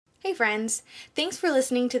Hey friends, thanks for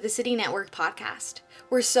listening to the City Network podcast.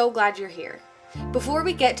 We're so glad you're here. Before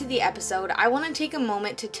we get to the episode, I want to take a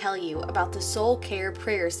moment to tell you about the Soul Care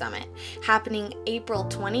Prayer Summit happening April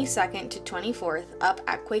 22nd to 24th up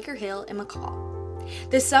at Quaker Hill in McCall.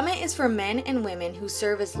 The summit is for men and women who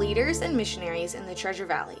serve as leaders and missionaries in the Treasure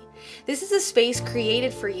Valley. This is a space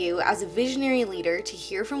created for you as a visionary leader to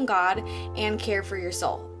hear from God and care for your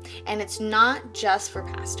soul. And it's not just for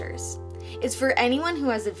pastors. It's for anyone who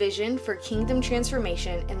has a vision for kingdom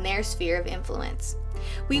transformation in their sphere of influence.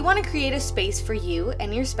 We want to create a space for you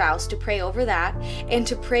and your spouse to pray over that and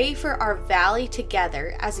to pray for our valley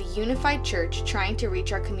together as a unified church trying to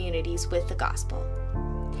reach our communities with the gospel.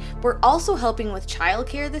 We're also helping with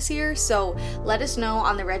childcare this year, so let us know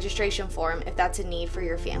on the registration form if that's a need for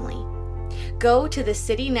your family. Go to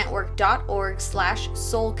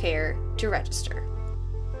thecitynetwork.org/soulcare to register.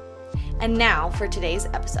 And now for today's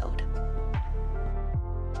episode.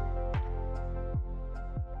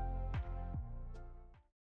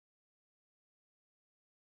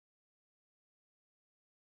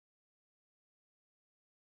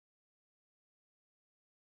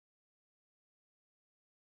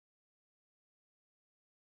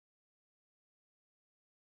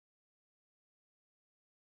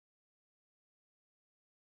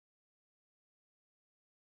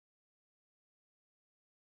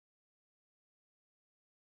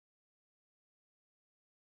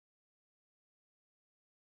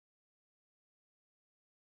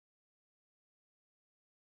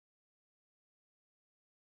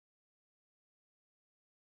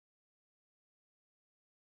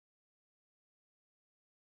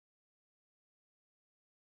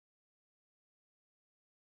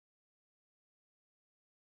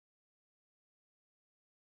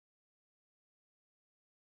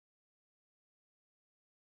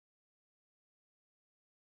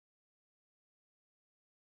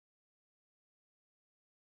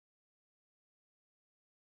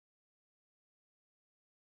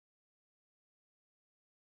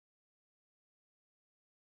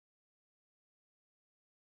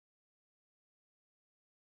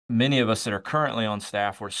 Many of us that are currently on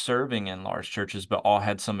staff were serving in large churches, but all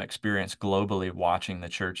had some experience globally watching the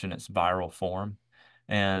church in its viral form.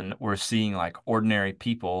 And we're seeing like ordinary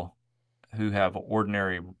people who have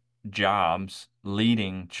ordinary jobs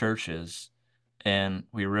leading churches. And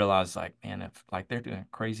we realize like, man, if like they're doing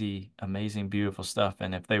crazy, amazing, beautiful stuff.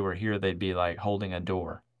 And if they were here, they'd be like holding a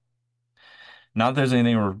door. Not that there's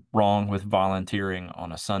anything wrong with volunteering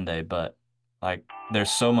on a Sunday, but like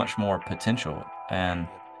there's so much more potential. And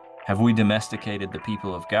have we domesticated the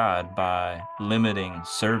people of God by limiting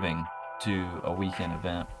serving to a weekend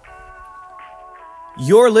event?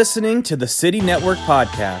 You're listening to the City Network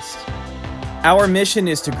Podcast. Our mission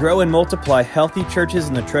is to grow and multiply healthy churches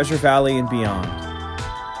in the Treasure Valley and beyond.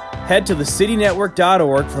 Head to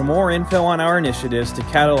thecitynetwork.org for more info on our initiatives to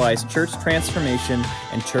catalyze church transformation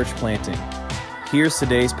and church planting. Here's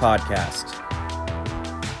today's podcast.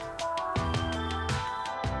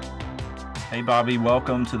 Hey, Bobby,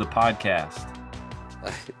 welcome to the podcast.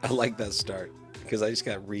 I like that start because I just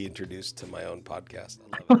got reintroduced to my own podcast.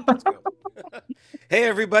 I love it. Let's go. Hey,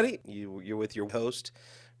 everybody. You're with your host,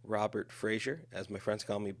 Robert Frazier, as my friends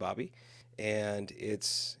call me, Bobby. And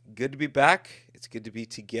it's good to be back. It's good to be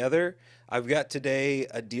together. I've got today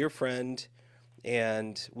a dear friend,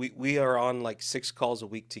 and we are on like 6 calls a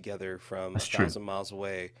week together from That's 1,000 miles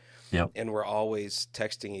away. Yep. And we're always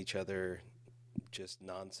texting each other just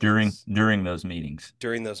nonsense During those meetings.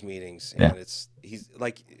 And he's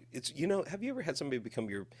like, have you ever had somebody become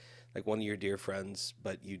your like one of your dear friends,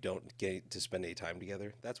 but you don't get to spend any time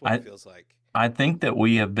together? That's what it feels like. I think that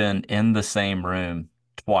we have been in the same room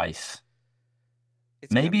twice,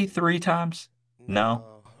 maybe 3 times.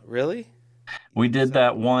 No, really? we did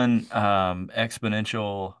that one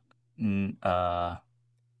exponential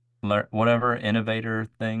whatever innovator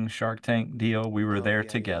thing, Shark Tank deal. We were there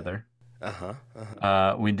together.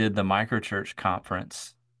 We did the microchurch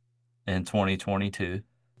conference in 2022.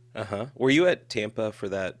 Were you at Tampa for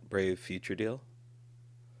that Brave Future deal?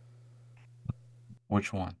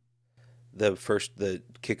 Which one? The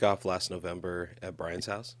kickoff last November at Brian's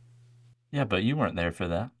house. Yeah, but you weren't there for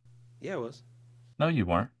that. Yeah, I was. No, you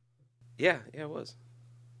weren't. Yeah, I was.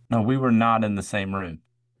 No, we were not in the same room.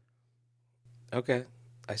 Okay.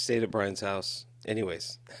 I stayed at Brian's house.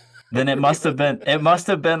 Anyways. Then it must have been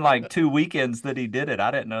like 2 weekends that he did it. I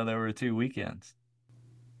didn't know there were 2 weekends.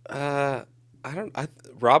 Rob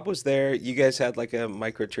was there. You guys had like a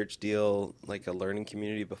micro church deal, like a learning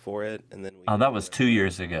community before it, and then that was 2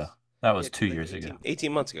 years ago. That was 2 years ago.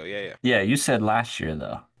 18 months ago. Yeah. Yeah, you said last year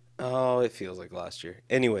though. Oh, it feels like last year.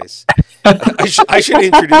 Anyways, I should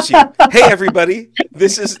introduce you. Hey, everybody!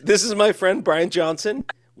 This is my friend Brian Johnson.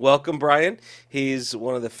 Welcome, Brian. He's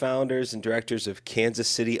one of the founders and directors of Kansas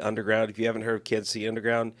City Underground. If you haven't heard of Kansas City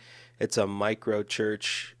Underground, it's a micro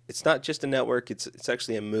church. It's not just a network. It's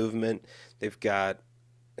actually a movement. They've got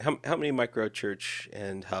how many micro church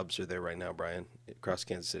and hubs are there right now, Brian, across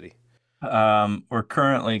Kansas City? We're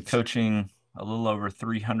currently coaching a little over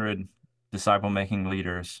 300 disciple making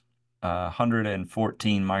leaders,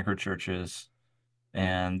 114 micro churches,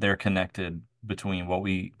 and they're connected between what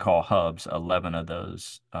we call hubs, 11 of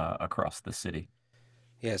those across the city.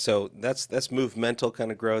 Yeah, so that's movemental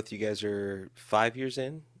kind of growth. You guys are 5 years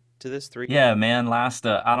in to this, three? Yeah, man,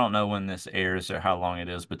 I don't know when this airs or how long it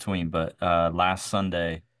is between, but last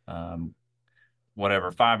Sunday,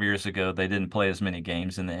 whatever, 5 years ago, they didn't play as many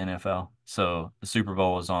games in the NFL. So the Super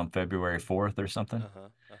Bowl was on February 4th or something. Uh-huh.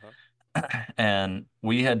 Uh-huh. And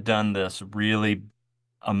we had done this really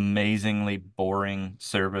amazingly boring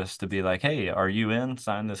service to be like, hey, are you in?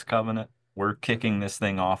 Sign this covenant. We're kicking this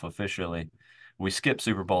thing off officially. We skipped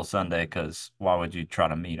Super Bowl Sunday because why would you try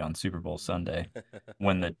to meet on Super Bowl Sunday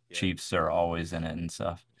when the Yeah. Chiefs are always in it and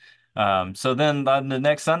stuff? So then the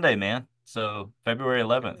next Sunday, man. So February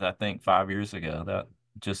 11th, I think 5 years ago, that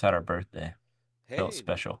just had our birthday. Felt Hey,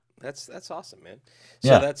 special. that's awesome, man. So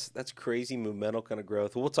Yeah. that's crazy movemental kind of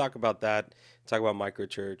growth. We'll talk about that. Talk about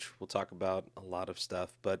microchurch. We'll talk about a lot of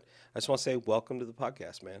stuff. But I just want to say welcome to the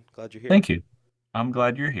podcast, man. Glad you're here. Thank you. I'm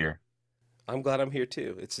glad you're here. I'm glad I'm here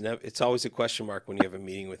too. It's always a question mark when you have a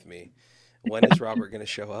meeting with me. When is Robert going to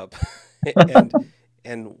show up? and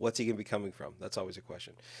and what's he going to be coming from? That's always a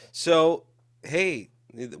question. So, hey,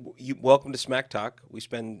 welcome to Smack Talk. We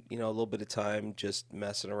spend, a little bit of time just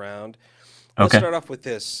messing around. Let's Okay. start off with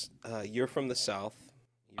this. You're from the South.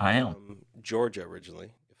 You're I am. from Georgia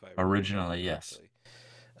originally, if I remember Originally, yes. correctly.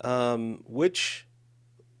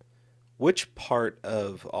 Which part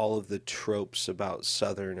of all of the tropes about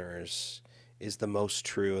Southerners is the most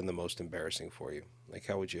true and the most embarrassing for you? Like,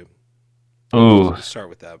 how would you Oh, start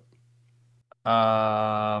with that?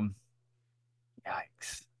 um,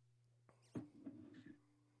 yikes.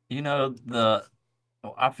 You know,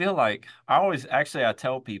 I feel like I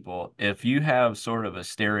tell people if you have sort of a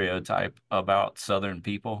stereotype about Southern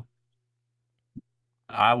people,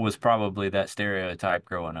 I was probably that stereotype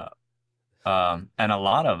growing up. And a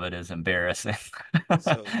lot of it is embarrassing.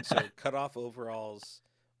 So cut off overalls,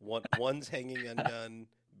 one's hanging undone,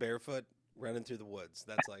 barefoot, running through the woods.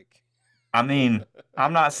 That's like. I mean,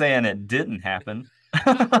 I'm not saying it didn't happen.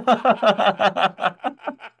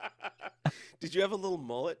 Did you have a little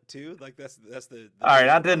mullet too? Like that's the All right, major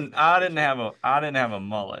part of that I didn't picture. have a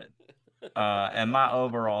mullet, and my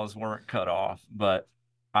overalls weren't cut off, but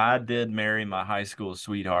I did marry my high school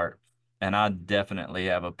sweetheart, and I definitely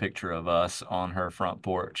have a picture of us on her front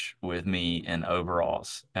porch with me in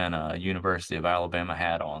overalls and a University of Alabama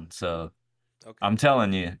hat on. So Okay. I'm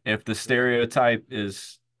telling you, if the Yeah. stereotype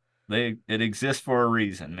is it exists for a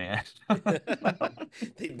reason, man.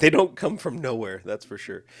 They don't come from nowhere, that's for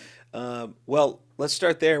sure. Well, let's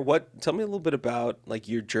start there. Tell me a little bit about like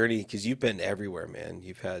your journey because you've been everywhere, man.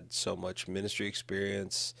 You've had so much ministry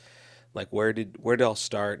experience. Like where did it all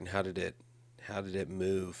start and how did it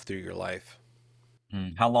move through your life?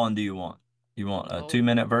 How long do you want? You want a Oh, 2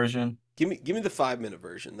 minute version? give me the 5 minute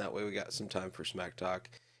version. That way we got some time for smack talk,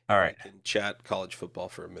 All and we right. can chat college football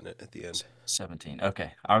for a minute at the end. 17.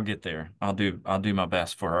 Okay, I'll get there. I'll do my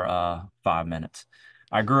best for 5 minutes.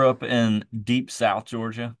 I grew up in deep South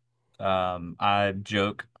Georgia. I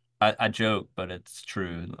joke, but it's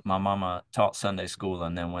true. My mama taught Sunday school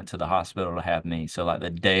and then went to the hospital to have me. So like the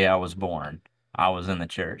day I was born, I was in the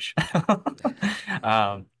church.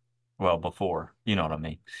 Um, well, before, you know what I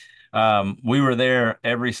mean. We were there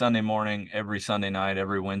every Sunday morning, every Sunday night,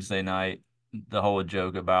 every Wednesday night. The whole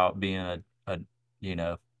joke about being a you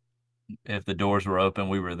know, if the doors were open,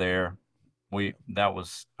 we were there. That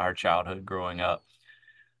was our childhood growing up.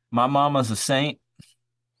 My mama's a saint.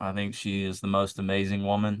 I think she is the most amazing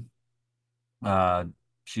woman. Uh,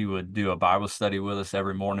 she would do a Bible study with us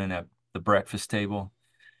every morning at the breakfast table,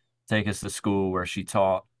 take us to school where she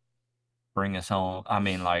taught, bring us home. I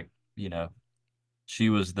mean, like, you know, she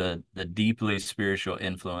was the deeply spiritual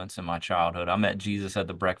influence in my childhood. I met Jesus at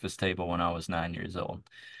the breakfast table when I was 9 years old.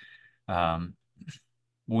 Um,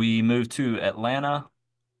 we moved to Atlanta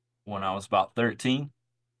when I was about 13.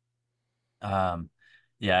 Um,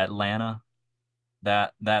 yeah, Atlanta.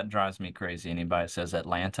 That drives me crazy. Anybody that says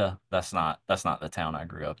Atlanta, that's not the town I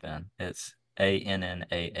grew up in. It's Annah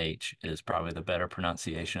is probably the better Oh,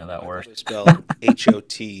 pronunciation of that I thought word. it was spelled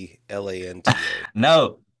Hotlanta.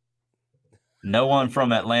 No, No one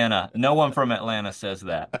from Atlanta. No one from Atlanta says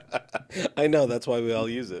that. I know, that's why we all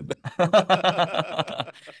use it.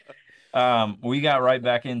 We got right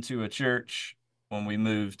back into a church when we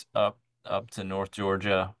moved up to North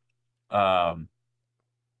Georgia. Um,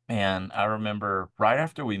 and I remember right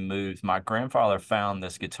after we moved, my grandfather found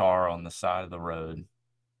this guitar on the side of the road.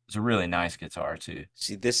 It's a really nice guitar too.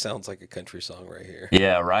 See, this sounds like a country song right here.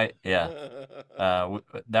 Yeah, right. Yeah.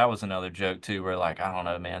 That was another joke too, where like I don't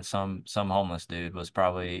know, man, some homeless dude was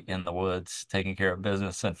probably in the woods taking care of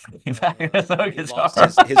business and came back in his own He lost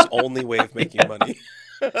guitar. his only way of making Yeah, money.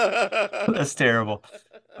 that's terrible.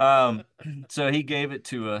 Um, so he gave it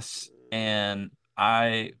to us, and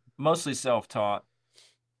I mostly self-taught,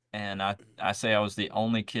 and I say I was the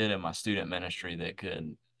only kid in my student ministry that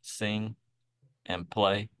could sing and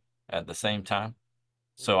play at the same time.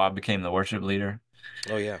 So I became the worship leader.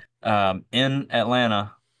 Oh yeah. In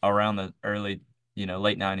Atlanta around the late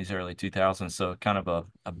 90s, early 2000s. So kind of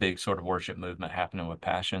a big sort of worship movement happening with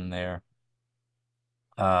Passion there.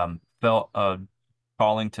 Felt a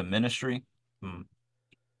calling to ministry in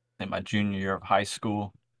my junior year of high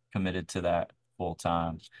school, committed to that full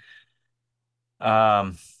time.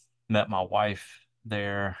 Um, Met my wife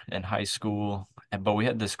there in high school, but we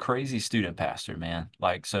had this crazy student pastor, man,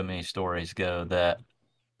 like so many stories go, that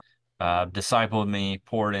discipled me,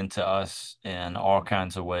 poured into us in all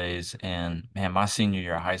kinds of ways. And man, my senior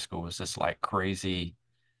year of high school was just like crazy.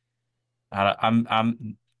 I,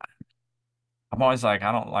 I'm always like,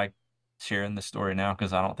 I don't like sharing this story now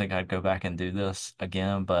because I don't think I'd go back and do this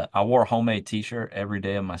again. But I wore a homemade t-shirt every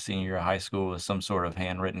day of my senior year of high school with some sort of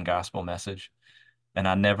handwritten gospel message. And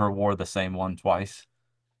I never wore the same one twice.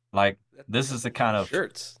 Like, this is That's a the lot kind of of,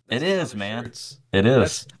 shirts. it That's a lot is, of man. shirts. It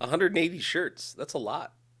is. That's 180 shirts. That's a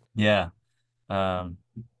lot. Yeah. Um,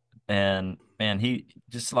 and man, he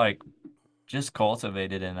just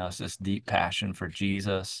cultivated in us this deep passion for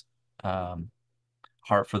Jesus, um,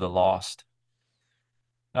 heart for the lost.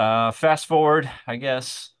 Fast forward, I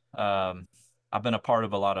guess. I've been a part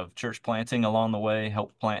of a lot of church planting along the way,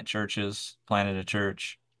 helped plant churches, planted a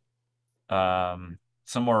church.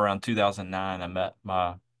 Somewhere around 2009, I met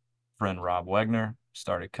my friend Rob Wegner,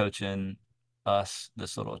 started coaching us,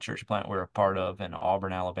 this little church plant we're a part of in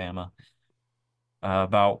Auburn, Alabama,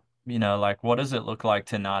 about, like what does it look like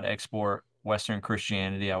to not export Western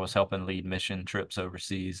Christianity? I was helping lead mission trips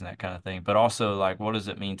overseas and that kind of thing, but also like what does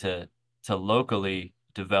it mean to locally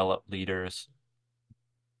develop leaders?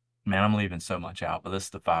 Man, I'm leaving so much out, but this is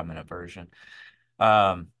the 5-minute version.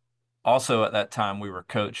 Um, Also at that time we were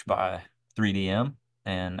coached by 3DM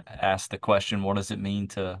and asked the question, what does it mean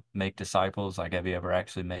to make disciples? Like, have you ever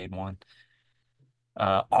actually made one?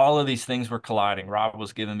 All of these things were colliding. Rob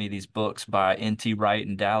was giving me these books by N.T. Wright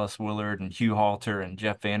and Dallas Willard and Hugh Halter and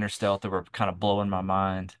Jeff Vanderstelt that were kind of blowing my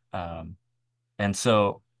mind. And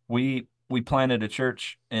so we planted a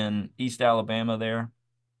church in East Alabama there.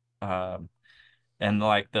 Um, and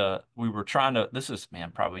like we were trying to, this is,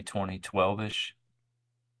 man, probably 2012-ish.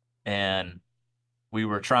 And we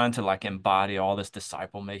were trying to like embody all this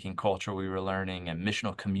disciple making culture we were learning and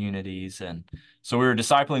missional communities. And so we were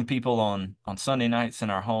discipling people on Sunday nights in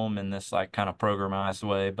our home in this like kind of programized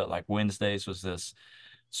way, but like Wednesdays was this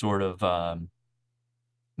sort of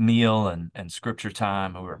meal and scripture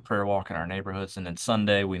time, and we were prayer walking our neighborhoods. And then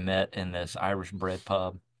Sunday we met in this Irish bread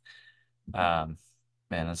pub. um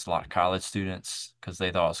Man, that's a lot of college students because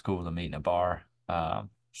they thought it was cool to meet in a bar.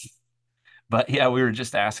 But yeah, we were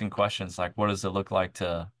just asking questions like, what does it look like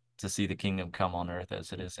to see the kingdom come on earth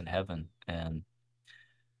as it is in heaven? And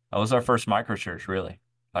that was our first micro church, really.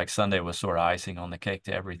 Like Sunday was sort of icing on the cake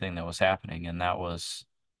to everything that was happening. And that was,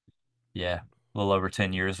 yeah, a little over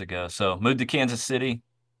 10 years ago. So moved to Kansas City.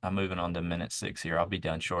 I'm moving on to minute 6 here. I'll be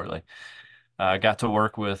done shortly. I got to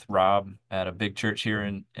work with Rob at a big church here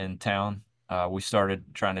in town. We started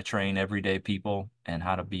trying to train everyday people and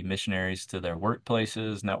how to be missionaries to their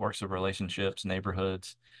workplaces, networks of relationships,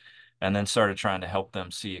 neighborhoods, and then started trying to help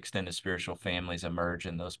them see extended spiritual families emerge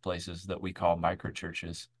in those places that we call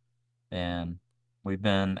microchurches. And we've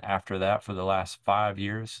been after that for the last 5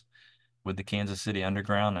 years with the Kansas City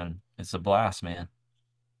Underground, and it's a blast, man.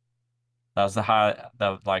 That was the high that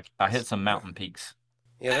was like I hit That's some mountain peaks.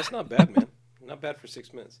 Yeah, that's not bad, man. Not bad for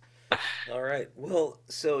 6 minutes. All right. Well,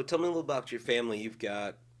 so tell me a little about your family. You've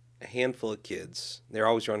got a handful of kids. They're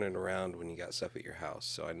always running around when you got stuff at your house.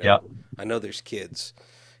 So Yep. I know there's kids.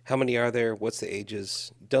 How many are there? What's the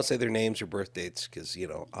ages? Don't say their names or birth dates because,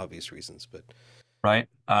 obvious reasons, but Right.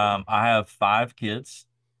 I have 5 kids.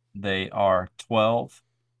 They are 12,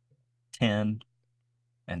 10,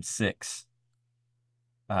 and 6.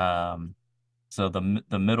 Um, so the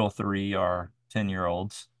middle 3 are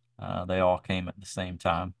 10-year-olds. They all came at the same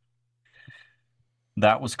time.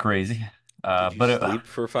 That was crazy. Did you But sleep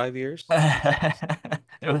for 5 years? it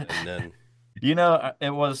was, And then,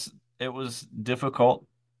 it was difficult.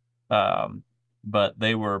 Um, but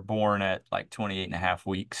they were born at like 28 and a half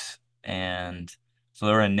weeks. And so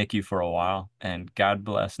they were in NICU for a while. And God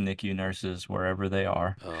bless NICU nurses wherever they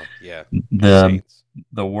are. oh yeah, The saints.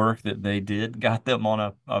 the work that they did got them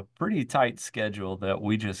on a pretty tight schedule that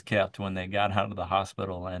we just kept when they got out of the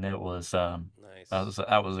hospital. And it was Nice.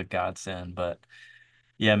 that was a godsend. But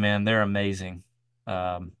yeah, man, they're amazing.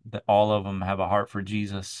 All of them have a heart for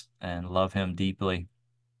Jesus and love him deeply.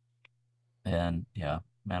 And yeah,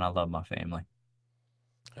 man, I love my family.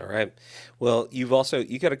 All right. Well, you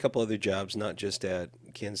got a couple other jobs, not just at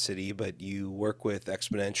Kansas City, but you work with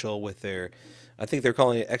Exponential with their, I think they're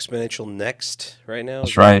calling it Exponential Next right now.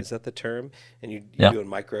 That's right. Is that the term? And you're Yeah. doing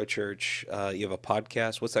micro church. You have a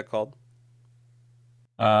podcast. What's that called?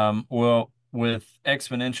 Well, with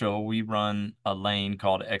Exponential, we run a lane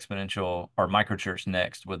called Exponential or Microchurch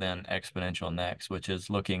Next within Exponential Next, which is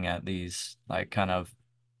looking at these like kind of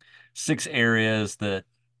 6 areas that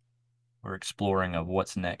we're exploring of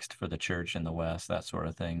what's next for the church in the West, that sort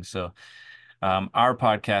of thing. So, our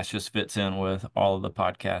podcast just fits in with all of the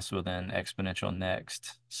podcasts within Exponential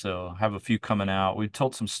Next. So, have a few coming out. We've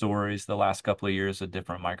told some stories the last couple of years of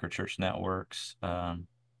different microchurch networks.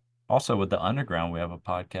 Also, with the Underground, we have a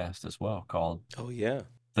podcast as well called Oh yeah,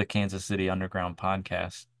 the Kansas City Underground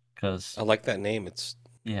Podcast. Because I like that name. It's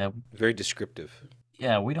yeah, very descriptive.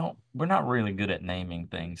 yeah, we're not really good at naming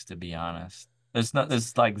things, to be honest. There's like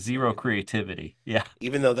That's zero okay. creativity. Yeah.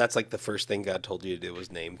 Even though that's like the first thing God told you to do was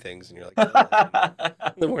name things, and you're like,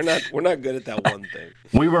 "Oh, we're not good at that one thing."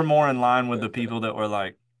 We were more in line with the people that were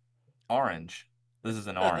like, orange. This is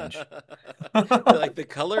an orange. Like the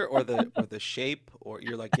color or the shape, or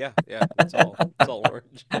you're like, yeah, it's all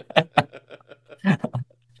orange.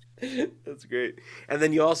 That's great. And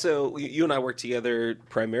then you and I work together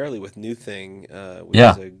primarily with New Thing, which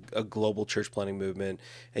is Yeah. a global church planting movement,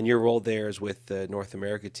 and your role there is with the North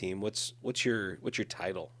America team. What's your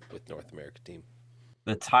title with North America team?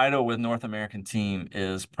 The title with North American Team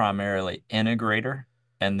is primarily integrator,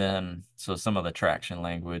 and then so some of the traction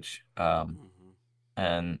language. Mhm.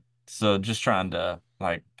 And so just trying to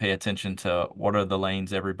like pay attention to what are the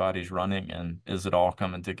lanes everybody's running and is it all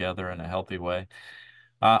coming together in a healthy way.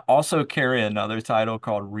 I also carry another title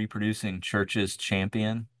called Reproducing Churches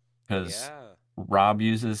Champion because Yeah, Rob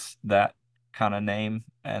uses that kind of name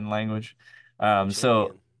and language. So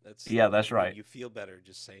champion. That's yeah, that's you, right. you feel better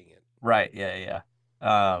just saying it. Right. Yeah,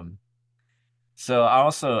 yeah. So I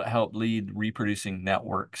also help lead Reproducing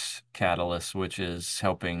Networks Catalyst, which is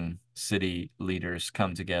helping city leaders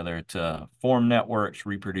come together to form networks,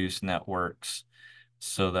 reproduce networks,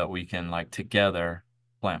 so that we can like together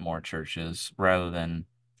plant more churches rather than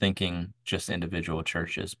thinking just individual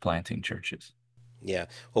churches planting churches. Yeah.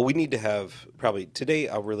 Well, we need to have probably today.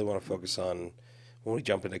 I really want to focus on when we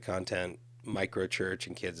jump into content, micro church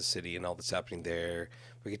in Kansas City and all that's happening there.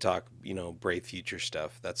 We could talk, Brave Future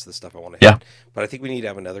stuff. That's the stuff I want to Yeah. hit. But I think we need to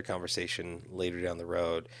have another conversation later down the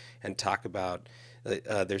road and talk about.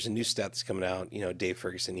 There's a new stat that's coming out. Dave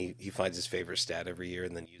Ferguson, he finds his favorite stat every year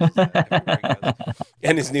and then uses that everywhere he goes.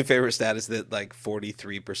 And his new favorite stat is that like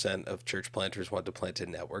 43% of church planters want to plant a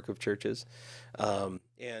network of churches. And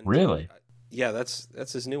Really? yeah, that's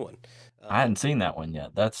his new one. I Um, hadn't seen that one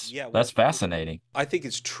yet. That's yeah, that's well, fascinating. I think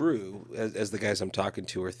it's true as the guys I'm talking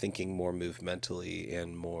to are thinking more movementally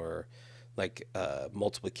and more like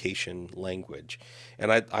multiplication language.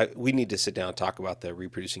 And we need to sit down and talk about the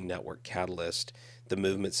reproducing network catalyst, the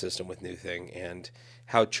movement system with New Thing, and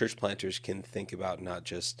how church planters can think about not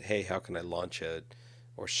just, hey, how can I launch or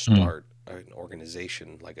Mm. start an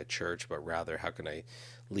organization like a church, but rather how can I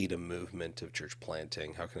lead a movement of church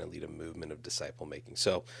planting? How can I lead a movement of disciple making?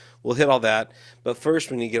 So we'll hit all that. But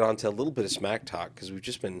first, we need to get on to a little bit of smack talk because we've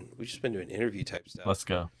just been doing interview type stuff. Let's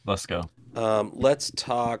go. Let's go. Let's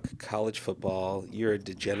talk college football. You're a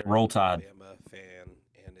degenerate Roll Tide. Alabama fan,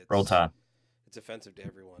 and Roll Tide. it's offensive to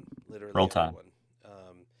everyone, literally Roll Tide. everyone.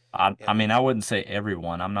 I mean, And I wouldn't say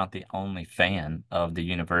everyone. I'm not the only fan of the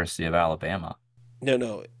University of Alabama.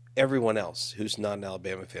 no, everyone else who's not an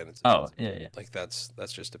Alabama fan, it's Oh, offensive. yeah, yeah. Like that's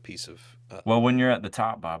just a piece of. Well, when you're at the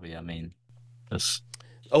top, Bobby, I mean, this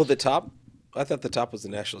Oh, the top. I thought the top was the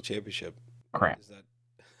national championship. crap. Is that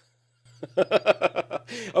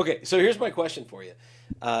okay? So here's my question for you.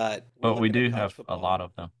 We're But we looking at do college have a football lot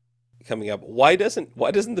of them. coming up. Why doesn't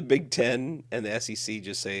the Big Ten and the SEC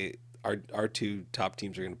just say our two top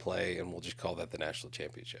teams are going to play, and we'll just call that the national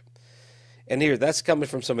championship? And here, that's coming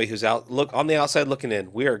from somebody who's out look on the outside looking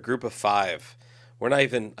in. We are a group of five. We're not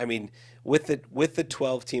even. I mean, with the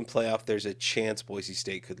 12-team playoff, there's a chance Boise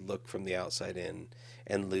State could look from the outside in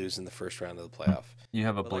and lose in the first round of the playoff. You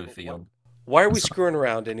have a But like, blue field. why are we screwing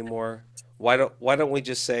around anymore? Why don't we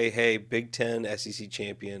just say, hey, Big Ten SEC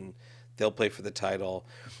champion, they'll play for the title,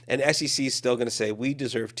 and SEC is still going to say we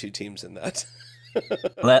deserve two teams in that.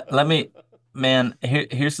 Let me, man,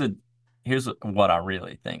 here's what I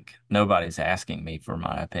really think. Nobody's asking me for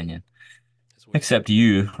my opinion, That's weird. except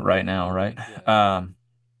you right now, right? Yeah.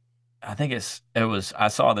 I think I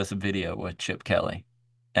saw this video with Chip Kelly,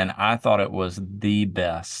 and I thought it was the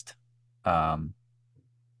best, um,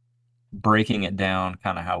 breaking it down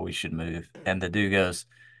kind of how we should move. And the dude goes,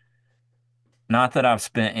 not that I've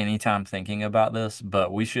spent any time thinking about this,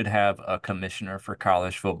 but we should have a commissioner for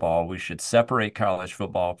college football. We should separate college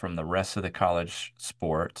football from the rest of the college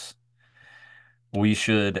sports. We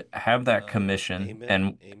should have that commission, Amen.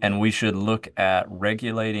 and Amen. we should look at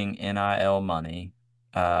regulating NIL money.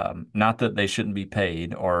 Not that they shouldn't be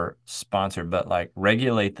paid or sponsored, but like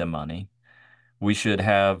regulate the money. We should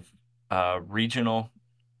have regional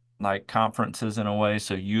like conferences in a way,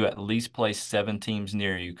 so you at least play 7 teams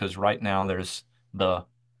near you. Because right now there's the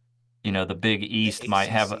the Big The East might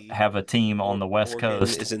have ACC have a team on or the West Oregon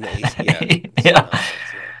Coast. is in the AC. Yeah, it's Yeah. nonsense.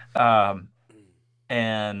 Yeah. Um, Mm.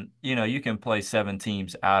 and you can play 7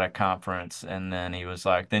 teams out of conference, and then he was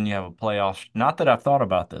like, then you have a playoff. Not that I've thought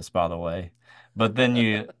about this, by the way, but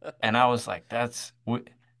and I was like,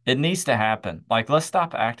 it needs to happen. Like, let's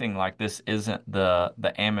stop acting like this isn't the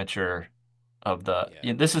amateur of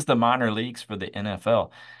Yeah. this is the minor leagues for the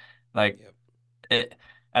NFL. Like Yep. it,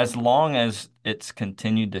 as long as it's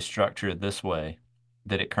continued to structure this way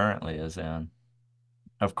that it currently is in,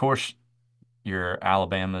 of course your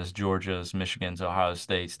Alabamas, Georgias, Michigans, Ohio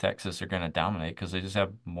States, Texas are going to dominate because they just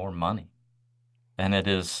have more money. And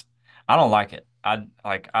I don't like it.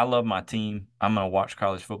 I love my team. I'm going to watch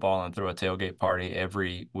college football and throw a tailgate party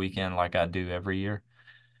every weekend like I do every year.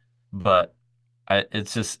 But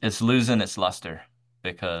it's losing its luster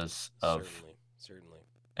because of Certainly. Certainly.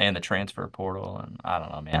 and the transfer portal, and I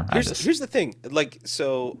don't know, man. Here's the thing. Like,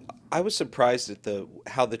 so I was surprised at the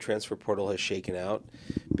how the transfer portal has shaken out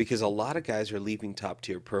because a lot of guys are leaving top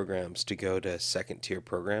tier programs to go to second tier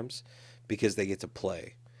programs because they get to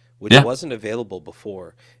play, which Yeah, wasn't available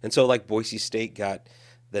before. And so like Boise State got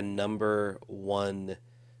the number one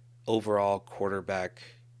overall quarterback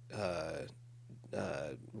uh,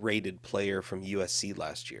 rated player from USC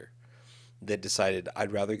last year that decided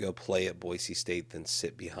I'd rather go play at Boise State than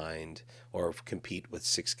sit behind or compete with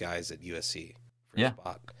six guys at USC for a yeah,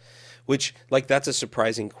 spot. Which, like, that's a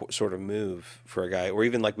surprising sort of move for a guy. Or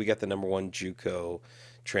even like we got the number one JUCO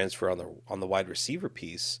transfer on the wide receiver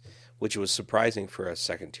piece, which was surprising for a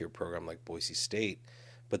second tier program like Boise State.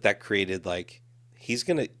 But that created like he's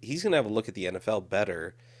gonna have a look at the NFL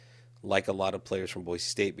better, like a lot of players from Boise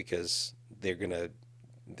State because they're gonna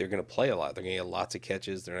play a lot. They're gonna get lots of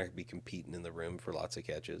catches. They're not gonna be competing in the rim for lots of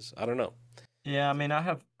catches. I don't know. yeah. I mean, I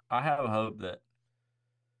have hope that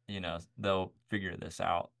they'll figure this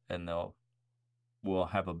out and we'll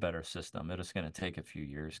have a better system. It's just going to take a few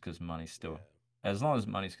years because money's Yeah, still, as long as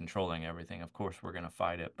money's controlling everything, of course we're going to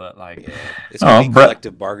fight it. But like, yeah. It's gonna oh, be Brett,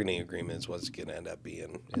 collective bargaining agreements. What's gonna end up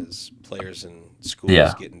being is players and schools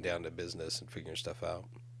yeah. getting down to business and figuring stuff out.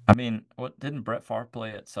 I mean, what didn't Brett Favre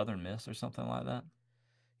play at Southern Miss or something like that?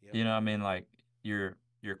 Yep. I mean, like your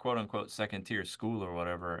quote unquote second tier school or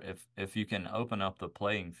whatever. If you can open up the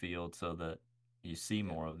playing field so that you see Yeah.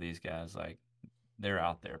 more of these guys, like they're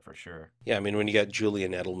out there for sure. Yeah. I mean, when you got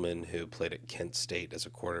Julian Edelman who played at Kent State as a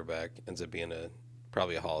quarterback, ends up being a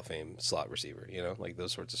probably a Hall of Fame slot receiver. Like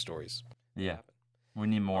those sorts of stories Yeah, happen. we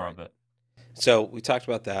need All more right. of it. So we talked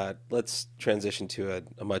about that. Let's transition to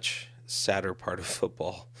a much sadder part of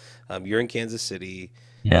football. You're in Kansas City.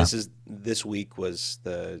 Yeah. This week was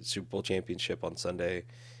the Super Bowl championship on Sunday,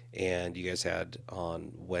 and you guys had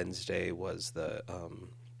on Wednesday was the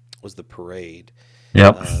parade,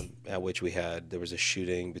 Yep. at which there was a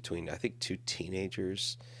shooting between I think two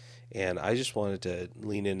teenagers, and I just wanted to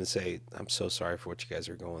lean in and say I'm so sorry for what you guys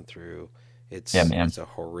are going through. Yeah, It's man. a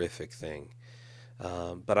horrific thing.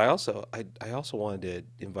 But I also wanted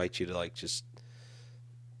to invite you to like just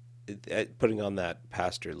putting on that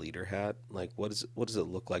pastor leader hat. Like, what does it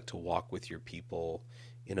look like to walk with your people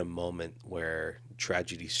in a moment where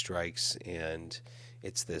tragedy strikes and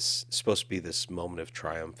it's supposed to be this moment of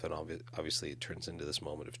triumph, and obviously it turns into this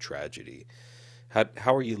moment of tragedy.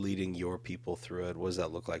 How are you leading your people through it? What does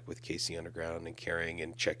that look like with Casey Underground and caring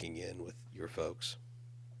and checking in with your folks?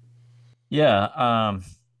 Yeah.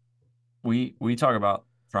 We talk about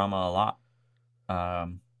trauma a lot.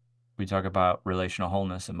 Um, we talk about relational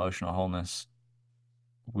wholeness, emotional wholeness.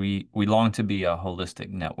 we long to be a holistic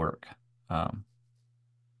network. Um,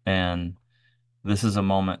 and this is a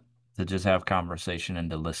moment to just have conversation and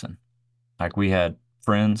to listen. Like we had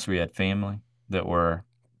friends, we had family that were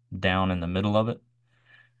down in the middle of it.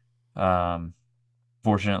 Um,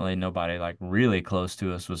 Fortunately, nobody like really close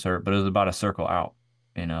to us was hurt, but it was about a circle out.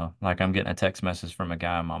 Like I'm getting a text message from a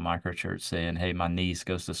guy in my micro church saying, "Hey, my niece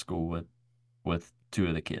goes to school with two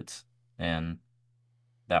of the kids, and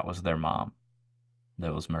that was their mom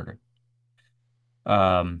that was murdered."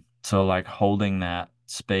 So like holding that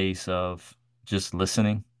space of just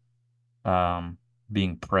listening,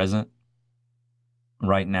 being present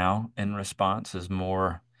right now in response is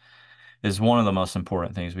one of the most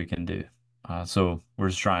important things we can do. So we're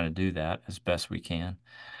just trying to do that as best we can.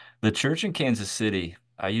 The church in Kansas City,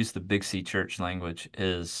 I use the Big C church language,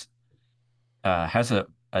 has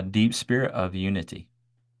a deep spirit of unity.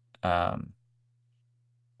 Um,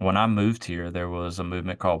 when I moved here, there was a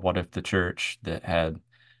movement called What If the Church that had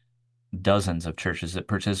dozens of churches that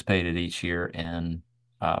participated each year in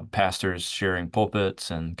pastors sharing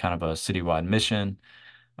pulpits and kind of a citywide mission.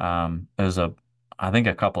 There's I think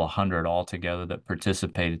a couple of hundred altogether that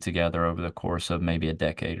participated together over the course of maybe a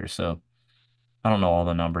decade or so. I don't know all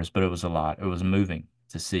the numbers, but it was a lot. It was moving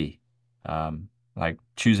to see, like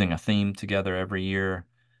choosing a theme together every year,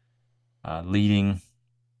 leading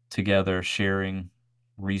together, sharing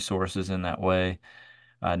resources in that way.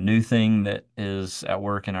 A new thing that is at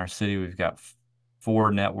work in our city, we've got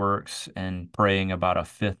four networks and praying about a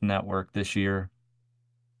fifth network this year,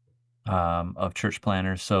 of church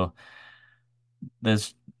planners. So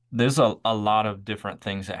there's a lot of different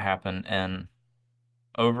things that happen, and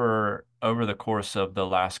over the course of the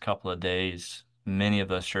last couple of days, many of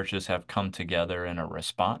those churches have come together in a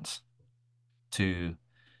response to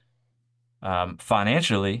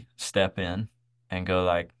financially step in and go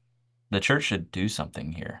like, the church should do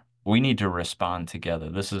something here. We need to respond together.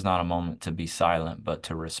 This is not a moment to be silent, but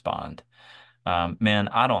to respond. Man,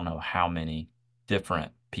 I don't know how many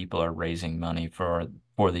different people are raising money for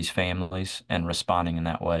these families and responding in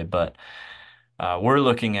that way, but we're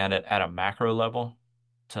looking at it at a macro level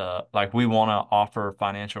to like we want to offer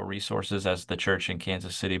financial resources as the church in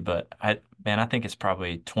Kansas City, but I think it's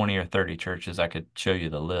probably 20 or 30 churches. I could show you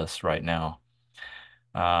the list right now.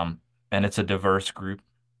 And it's a diverse group.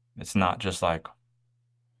 It's not just like,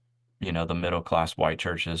 the middle class white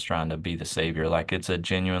churches trying to be the savior. Like it's a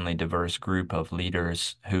genuinely diverse group of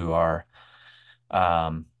leaders who are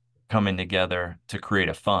coming together to create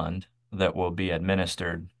a fund that will be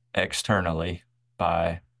administered externally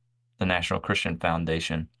by the National Christian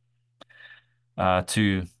Foundation,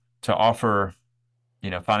 to offer,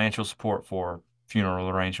 financial support for funeral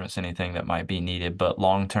arrangements, anything that might be needed, but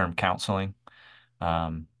long-term counseling,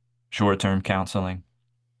 um, short-term counseling,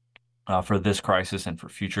 for this crisis and for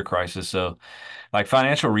future crisis. So like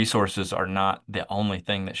financial resources are not the only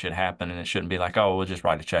thing that should happen, and it shouldn't be like, oh, we'll just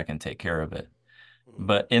write a check and take care of it.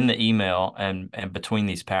 But in the email and between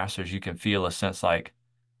these pastors, you can feel a sense like,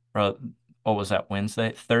 bro, what was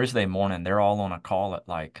that, Thursday morning, they're all on a call at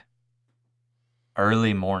like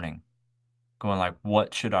early morning going like,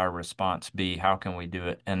 what should our response be? How can we do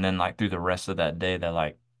it? And then like through the rest of that day, they're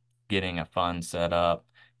like getting a fund set up,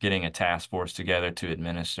 getting a task force together to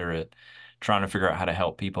administer it, trying to figure out how to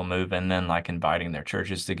help people move, and then like inviting their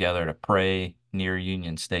churches together to pray near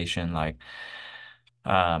Union Station. Like,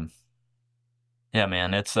 um, yeah,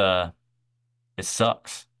 man, it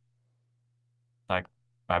sucks. Like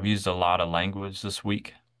I've used a lot of language this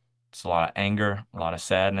week. It's a lot of anger, a lot of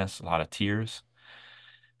sadness, a lot of tears.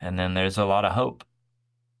 And then there's a lot of hope.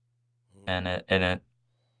 And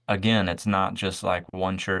again, it's not just like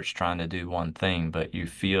one church trying to do one thing, but you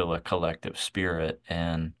feel a collective spirit.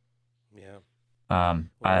 And Yeah. I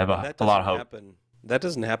have And that a lot of doesn't hope. happen. That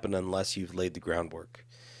doesn't happen unless you've laid the groundwork.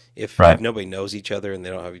 If Right. nobody knows each other and they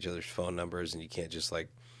don't have each other's phone numbers, and you can't just like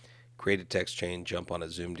create a text chain, jump on a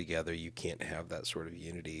Zoom together, you can't have that sort of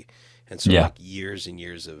unity. And so Yeah. like years and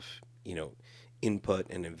years of, input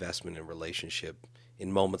and investment and relationship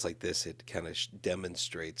in moments like this, it kind of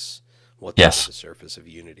demonstrates what's under Yes. the surface of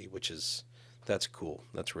unity, that's cool.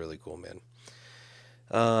 That's really cool, man.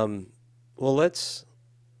 Well,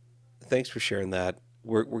 thanks for sharing that.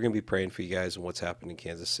 We're going to be praying for you guys and what's happening in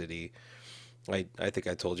Kansas City. I think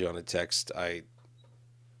I told you on a text, I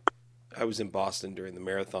was in Boston during the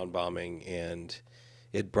marathon bombing, and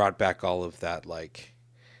it brought back all of that like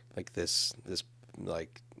this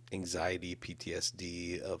like anxiety,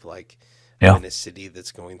 PTSD of like I'm Yeah. in a city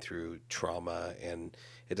that's going through trauma, and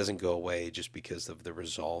it doesn't go away just because of the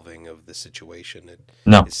resolving of the situation.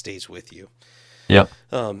 No. It stays with you. Yep.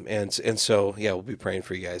 And so yeah, we'll be praying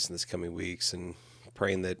for you guys in this coming weeks and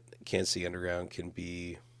praying that Kansas City Underground can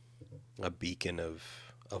be a beacon of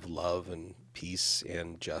love and peace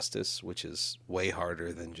and justice, which is way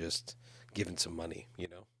harder than just giving some money, you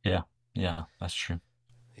know? Yeah. Yeah, that's true.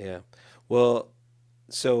 Yeah. Well,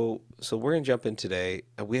 so we're gonna jump in today.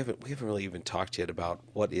 We haven't really even talked yet about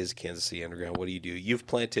what is Kansas City Underground. What do you do? You've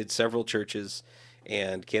planted several churches,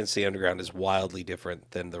 and Kansas City Underground is wildly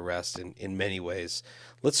different than the rest in many ways.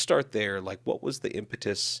 Let's start there. Like, what was the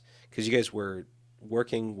impetus? Because you guys were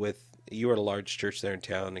working with you were at a large church there in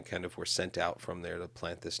town, and kind of were sent out from there to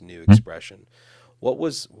plant this new Mhm. expression.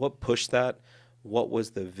 What pushed that? What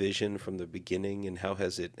was the vision from the beginning, and how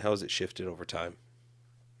has it shifted over time?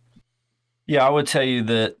 Yeah, I would tell you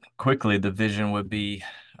that quickly the vision would be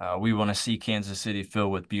we want to see Kansas City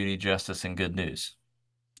filled with beauty, justice, and good news.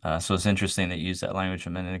 So it's interesting that you used that language a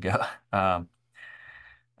minute ago. Um,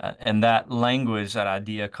 and that language, that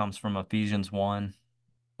idea comes from Ephesians 1,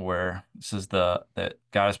 where it says that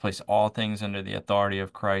God has placed all things under the authority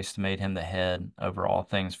of Christ, made him the head over all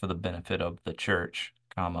things for the benefit of the church,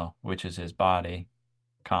 comma, which is his body,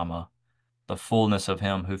 comma, the fullness of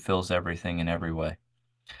him who fills everything in every way.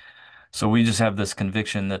 So we just have this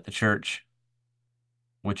conviction that the church,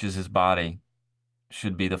 which is his body,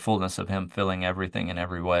 should be the fullness of him filling everything in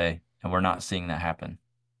every way, and we're not seeing that happen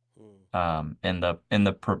Hmm. in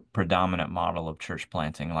the predominant model of church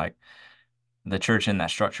planting. Like the church in that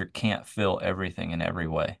structure can't fill everything in every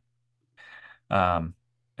way. Um,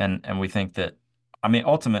 and we think that, I mean,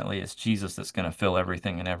 ultimately it's Jesus that's going to fill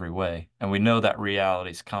everything in every way. And we know that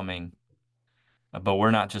reality is coming, but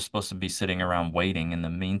we're not just supposed to be sitting around waiting in the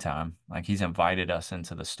meantime. Like he's invited us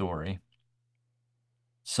into the story.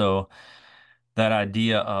 So that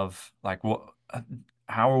idea of like, what,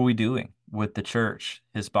 how are we doing with the church,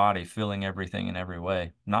 his body filling everything in every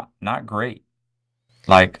way? Not great.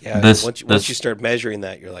 Like Yeah, this, once you this, start measuring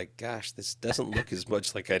that, you're like, gosh, this doesn't look as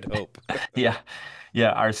much like I'd hope. yeah,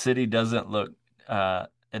 yeah. Our city doesn't look,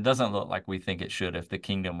 it doesn't look like we think it should if the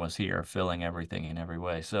kingdom was here, filling everything in every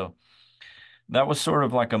way. So that was sort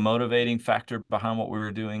of like a motivating factor behind what we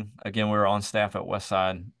were doing. Again, we were on staff at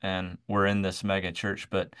Westside and we're in this mega church,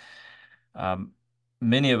 but um,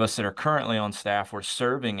 many of us that are currently on staff were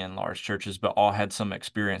serving in large churches, but all had some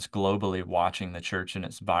experience globally watching the church in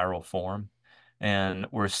its viral form. And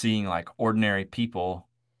we're seeing like ordinary people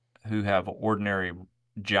who have ordinary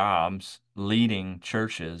jobs leading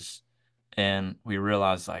churches. And we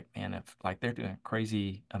realized like, man, if like they're doing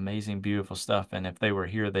crazy, amazing, beautiful stuff, and if they were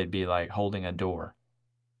here, they'd be like holding a door.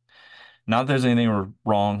 Not that there's anything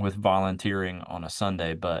wrong with volunteering on a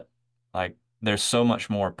Sunday, but like there's so much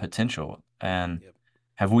more potential. And Yep.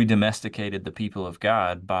 have we domesticated the people of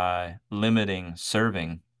God by limiting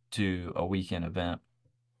serving to a weekend event?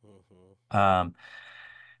 Hmm. Um,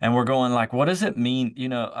 and we're going like, what does it mean?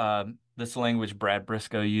 This language Brad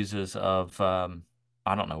Briscoe uses of,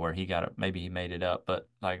 I don't know where he got it. Maybe he made it up, but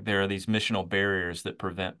like there are these missional barriers that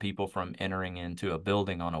prevent people from entering into a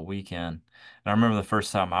building on a weekend. And I remember the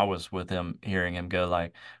first time I was with him, hearing him go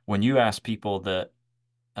like, when you ask people that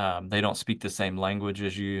they don't speak the same language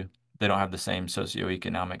as you, they don't have the same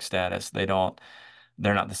socioeconomic status, they're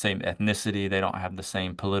not the same ethnicity, they don't have the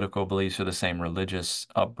same political beliefs or the same religious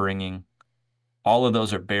upbringing. All of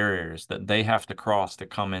those are barriers that they have to cross to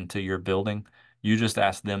come into your building. You just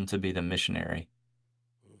ask them to be the missionary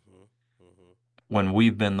Hmm. Hmm. when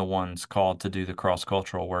we've been the ones called to do the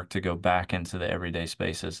cross-cultural work to go back into the everyday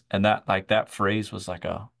spaces. And that phrase was like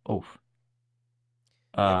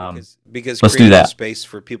Yeah, um, because let's do creating a that. space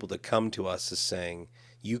for people to come to us is saying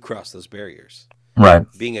you cross those barriers. Right.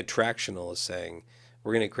 Being attractional is saying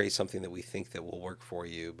we're going to create something that we think that will work for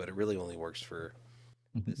you, but it really only works for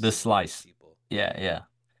this This segment of slice. people. Yeah, yeah.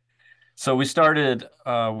 So we started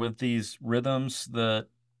with these rhythms that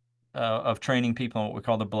of training people in what we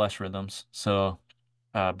call the blessed rhythms. So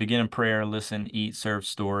begin in prayer, listen, eat, serve,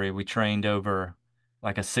 story. We trained over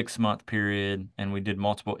like a 6-month period, and we did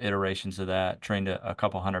multiple iterations of that, trained a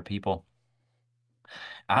couple hundred people.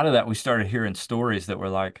 Out of that, we started hearing stories that were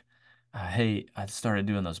like, hey, I started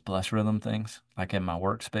doing those blessed rhythm things like in my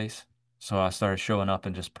workspace. So I started showing up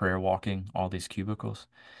and just prayer walking all these cubicles.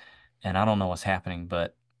 And I don't know what's happening,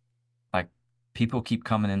 but like people keep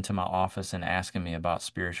coming into my office and asking me about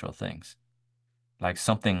spiritual things. Like I'm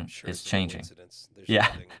something sure is it's a changing. coincidence. Yeah.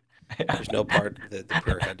 There's no part that the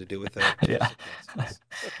prayer had to do with that. It's Yeah. just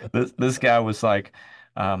a coincidence. This guy was like,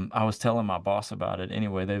 I was telling my boss about it.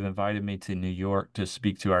 Anyway, they've invited me to New York to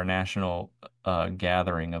speak to our national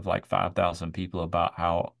gathering of like 5,000 people about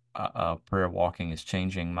how prayer walking is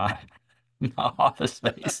changing my my office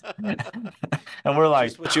space. And we're like,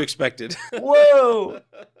 Just what you expected. whoa.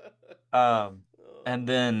 Um, and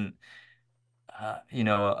then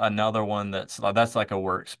Another one that's like a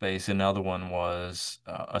workspace. Another one was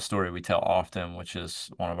a story we tell often, which is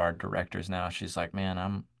one of our directors now. She's like,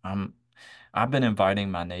 "Man, I've been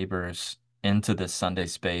inviting my neighbors into this Sunday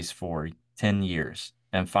space for 10 years.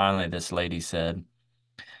 And finally, this lady said,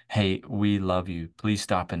 'Hey, we love you. Please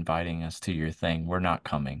stop inviting us to your thing. We're not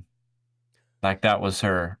coming.'" Like that was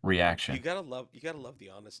her reaction. You gotta love the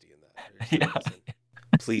honesty in that. There's like, Yeah, listen,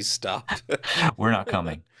 please stop. we're not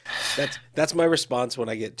coming. That's my response when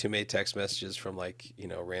I get too many text messages from like,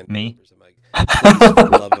 random Me? members. I'm like, please, for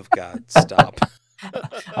the love of God, stop.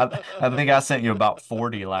 I think I sent you about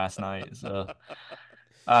 40 last night. So,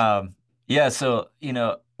 um, yeah, so,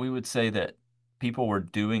 we would say that people were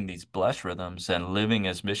doing these blessed rhythms and living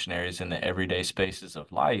as missionaries in the everyday spaces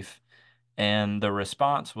of life. And the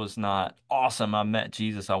response was not, "Awesome, I met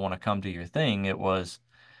Jesus, I want to come to your thing." It was,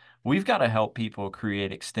 "We've got to help people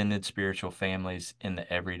create extended spiritual families in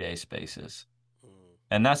the everyday spaces." Mm,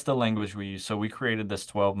 And that's the language we use. So we created this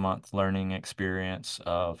 12-month learning experience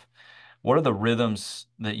of what are the rhythms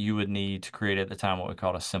that you would need to create at the time what we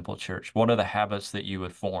called a simple church? What are the habits that you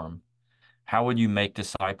would form? How would you make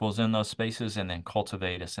disciples in those spaces and then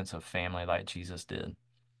cultivate a sense of family like Jesus did?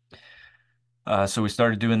 So we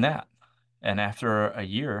started doing that. And after a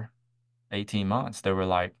year, 18 months, there were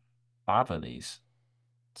like 5 of these,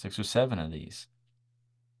 6 or 7 of these.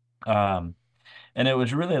 Um, and it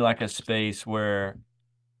was really like a space where,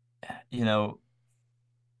 you know,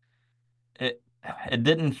 it it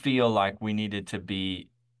didn't feel like we needed to be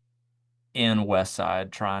in West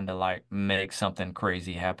Side trying to like make something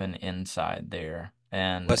crazy happen inside there.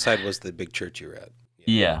 And West was the big church you were at. Yeah.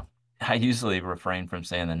 yeah, I usually refrain from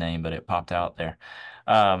saying the name, but it popped out there.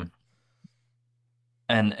 Um,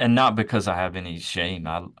 and not because I have any shame.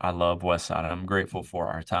 I love West Side. I'm grateful for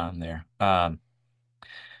our time there.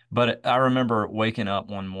 But I remember waking up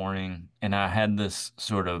one morning and I had this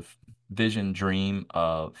sort of vision dream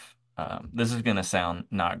of this is going to sound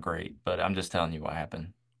not great, but I'm just telling you what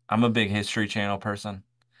happened. I'm a big History Channel person.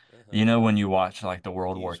 Uh-huh. You know, when you watch like the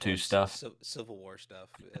World You War just II watch stuff, Civil War stuff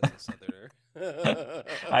as a Southerner.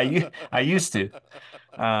 I used to,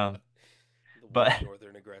 um, The War but of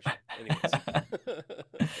Northern Aggression. Anyways.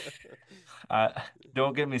 I,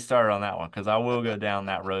 don't get me started on that one because I will go down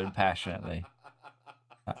that road passionately.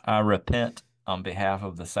 I repent on behalf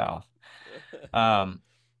of the South. Um,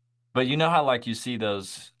 but you know how like you see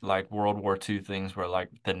those like World War II things where like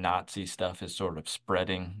the Nazi stuff is sort of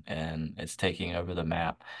spreading and it's taking over the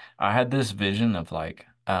map. I had this vision of like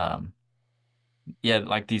yeah,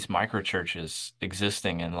 like these micro churches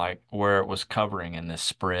existing and like where it was covering in this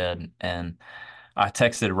spread. And I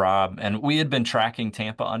texted Rob, and we had been tracking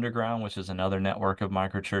Tampa Underground, which is another network of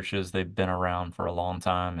micro churches. They've been around for a long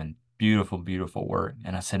time and beautiful, beautiful work.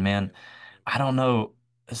 And I said, Yeah. "Man, I don't know.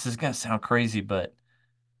 This is gonna sound crazy, but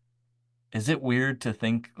is it weird to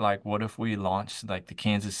think like what if we launched like the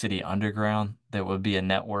Kansas City Underground that would be a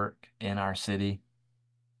network in our city?"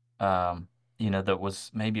 um, that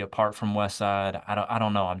was maybe apart from West Side. I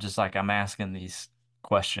don't know. I'm asking these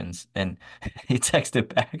questions. And he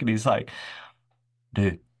texted back and he's like,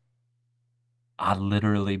 "Dude, I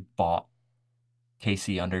literally bought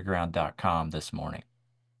KCUnderground.com this morning."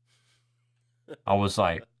 I was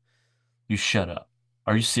like, "You shut up.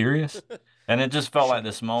 Are you serious?" And it just felt like Shut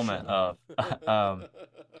this up. moment Shut up. of,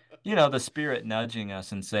 the spirit nudging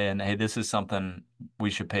us and saying, "Hey, this is something we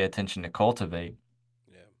should pay attention to cultivate."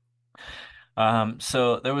 Yeah.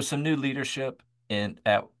 So there was some new leadership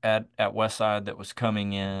at Westside that was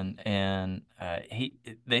coming in, and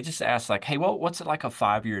they just asked like, "Hey, what's it like a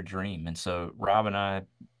 5-year dream?" And so Rob and I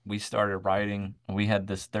we started writing. We had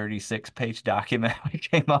this 36-page document we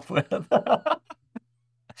came up with.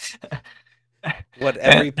 What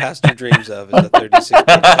And every pastor dreams of is a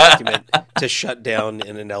 36-page document to shut down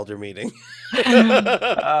in an elder meeting.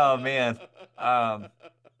 oh man. Um,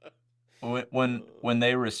 when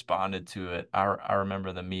they responded to it, I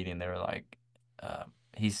remember the meeting. They were like,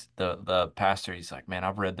 he's the pastor. He's like, "Man,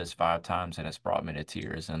 I've read this 5 times and it's brought me to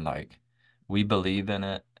tears. And like, we believe in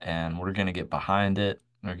it and we're gonna get behind it.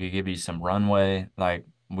 We're gonna give you some runway. Like,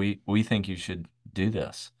 we think you should do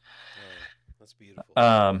this." Oh, that's beautiful.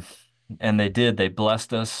 Um, and they did. They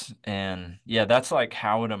blessed us, and yeah, that's like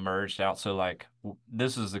how it emerged out. So like,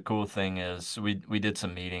 this is the cool thing is we did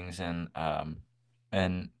some meetings and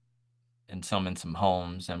in some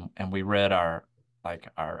homes and we read our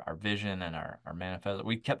vision and our manifesto.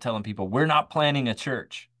 We kept telling people we're not planning a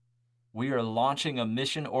church. We are launching a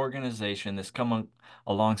mission organization that's coming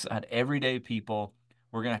alongside everyday people.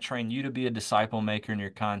 We're going to train you to be a disciple maker in your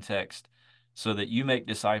context. so that you make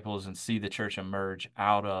disciples and see the church emerge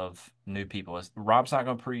out of new people. Rob's not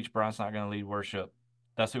going to preach. Brian's not going to lead worship.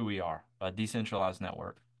 That's who we are, a decentralized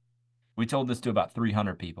network. We told this to about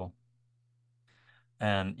 300 people.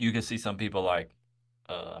 And you can see some people like,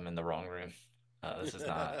 I'm in the wrong room. This is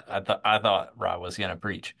not, I thought Rob was going to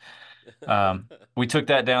preach. We took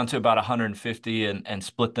that down to about 150 and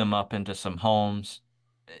split them up into some homes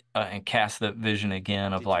and cast that vision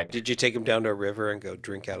again of like, Did you take him down to a river and go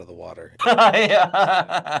drink out of the water?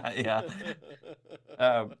 yeah.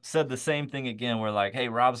 Said the same thing again. We're like, hey,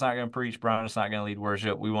 Rob's not going to preach. Brian's not going to lead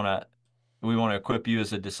worship. We want to equip you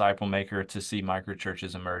as a disciple maker to see micro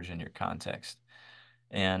churches emerge in your context.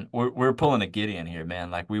 And we're pulling a Gideon here,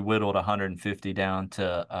 man. Like we whittled 150 down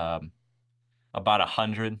to about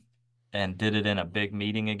 100 and did it in a big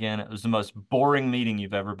meeting again. It was the most boring meeting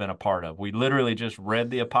you've ever been a part of. We literally just read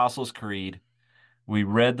the Apostles' Creed. We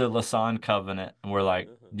read the Lausanne Covenant, and we're like,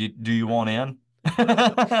 do you want in?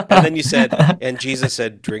 And then you said, and Jesus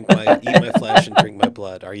said, eat my flesh and drink my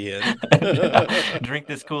blood. Are you in? Drink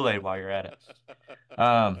this Kool-Aid while you're at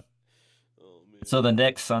it. So the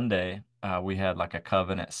next Sunday, we had like a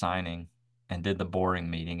covenant signing and did the boring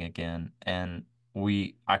meeting again. And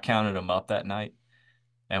I counted them up that night,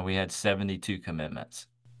 and we had 72 commitments.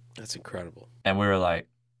 That's incredible. And we were like,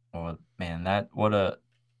 oh man, what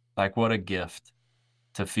a gift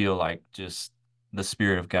to feel like just the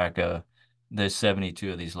Spirit of God go, there's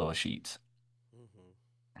 72 of these little sheets.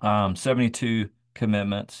 72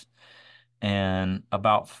 commitments and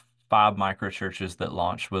about 5 micro churches that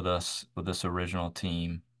launched with us with this original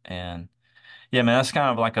team. And yeah, man, that's kind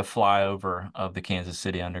of like a flyover of the Kansas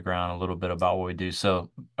City Underground, a little bit about what we do. So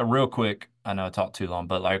real quick, I know I talked too long,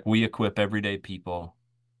 but like we equip everyday people,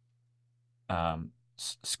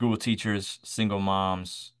 school teachers, single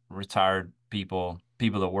moms, retired people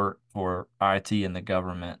that work for IT and the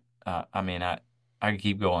government. I mean, I can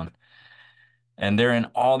keep going. And they're in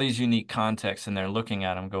all these unique contexts, and they're looking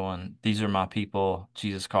at them going, these are my people.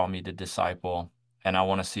 Jesus called me to disciple, and I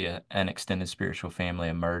want to see an extended spiritual family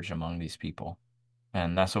emerge among these people.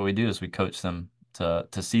 And that's what we do is we coach them to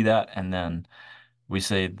see that. And then we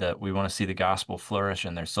say that we want to see the gospel flourish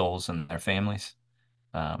in their souls and their families.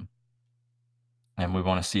 And we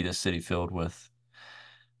want to see this city filled with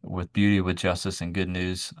beauty, with justice, and good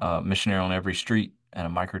news, missionary on every street, and a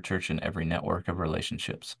micro church in every network of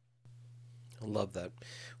relationships. I love that.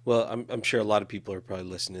 Well, I'm sure a lot of people are probably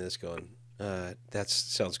listening to this going, that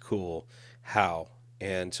sounds cool. How?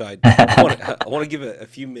 And so I want to give a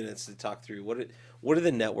few minutes to talk through what are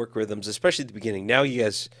the network rhythms, especially at the beginning. Now you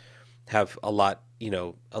guys have a lot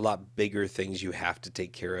bigger things you have to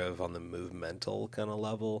take care of on the movemental kind of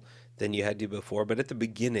level than you had to before. But at the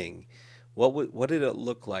beginning, what did it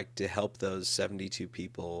look like to help those 72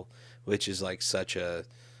 people, which is like such a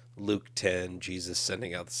Luke 10, Jesus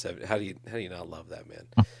sending out the 70. How do you not love that,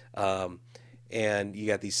 man? And you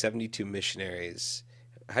got these 72 missionaries.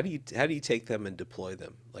 How do you take them and deploy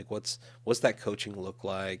them? Like what's that coaching look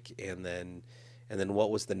like? And then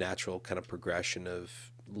what was the natural kind of progression of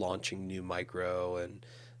launching new micro and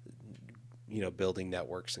building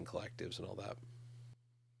networks and collectives and all that?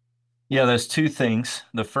 Yeah, there's 2 things.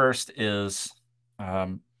 The first is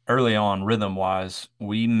early on, rhythm wise,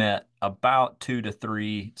 we met about 2 to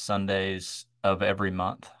 3 Sundays of every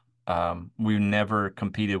month. We never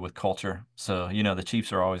competed with culture. So, the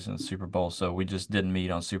Chiefs are always in the Super Bowl. So we just didn't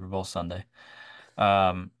meet on Super Bowl Sunday.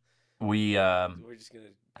 We're just going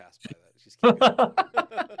to pass by that. Just keep going.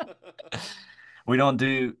 we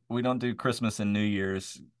don't do Christmas and New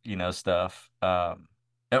Year's, stuff.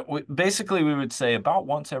 Basically, we would say about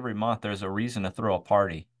once every month, there's a reason to throw a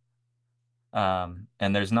party. And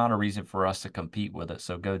there's not a reason for us to compete with it.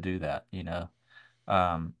 So go do that,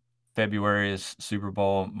 February is Super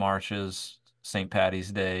Bowl, March is St. Patty's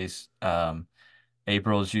Days.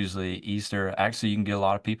 April is usually Easter. Actually, you can get a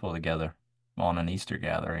lot of people together on an Easter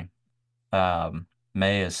gathering.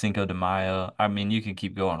 May is Cinco de Mayo. I mean, you can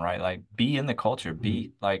keep going, right? Like be in the culture,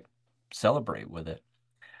 celebrate with it.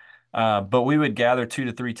 But we would gather 2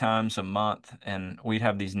 to 3 times a month, and we'd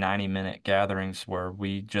have these 90-minute gatherings where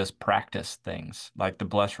we just practice things like the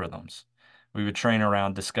bless rhythms. We would train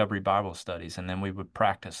around discovery Bible studies, and then we would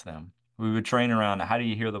practice them. We would train around how do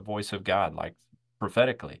you hear the voice of God, like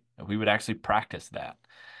prophetically. We would actually practice that.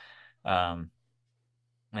 And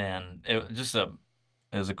it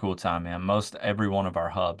was a cool time, man. Every one of our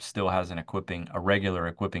hubs still has a regular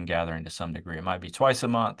equipping gathering to some degree. It might be twice a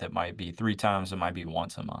month. It might be 3 times. It might be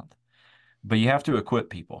once a month. But you have to equip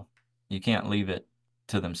people. You can't leave it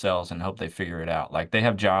to themselves and hope they figure it out. Like they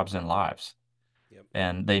have jobs and lives. Yep.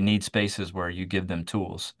 And they need spaces where you give them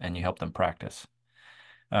tools and you help them practice.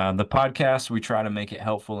 The podcast, we try to make it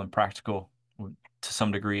helpful and practical, to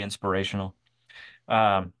some degree inspirational.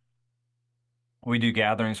 Um, we do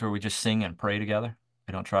gatherings where we just sing and pray together.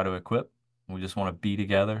 We don't try to equip. We just want to be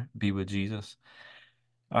together, be with Jesus.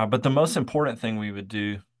 But the most important thing we would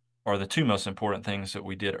do, or the two most important things that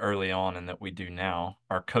we did early on and that we do now,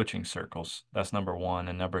 are coaching circles. That's number one.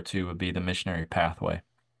 And number two would be the missionary pathway.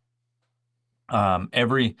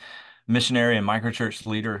 Every missionary and microchurch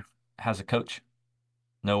leader has a coach.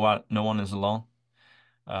 No one is alone.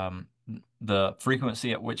 The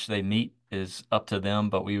frequency at which they meet is up to them,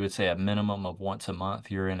 but we would say a minimum of once a month.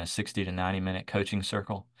 You're in a 60 to 90-minute coaching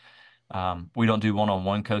circle. We don't do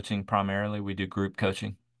one-on-one coaching primarily. We do group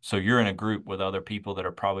coaching. So you're in a group with other people that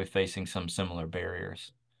are probably facing some similar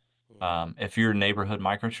barriers. If you're a neighborhood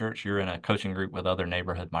microchurch, you're in a coaching group with other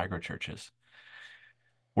neighborhood microchurches.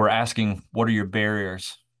 We're asking, what are your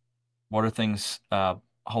barriers? What are things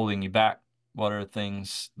holding you back? What are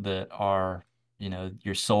things that are,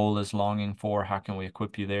 your soul is longing for? How can we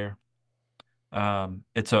equip you there?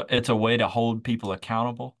 It's a way to hold people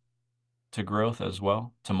accountable to growth as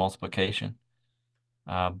well, to multiplication,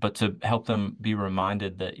 but to help them be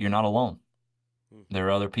reminded that you're not alone. There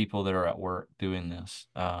are other people that are at work doing this.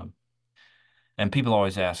 And people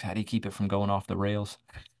always ask, how do you keep it from going off the rails?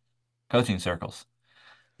 Coaching circles.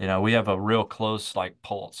 We have a real close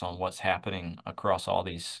pulse on what's happening across all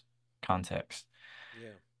these contexts.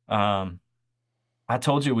 Yeah. I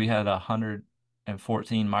told you we had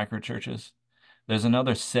 114 microchurches. There's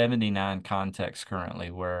another 79 contexts currently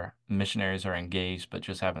where missionaries are engaged but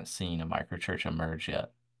just haven't seen a microchurch emerge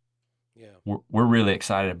yet. Yeah. We're really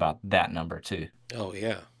excited about that number too. Oh,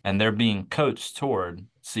 yeah. And they're being coached toward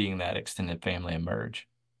seeing that extended family emerge.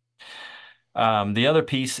 The other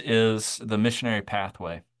piece is the missionary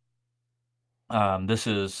pathway.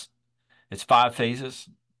 It's 5 phases.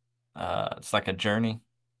 It's like a journey.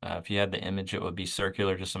 If you had the image, it would be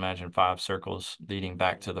circular. Just imagine 5 circles leading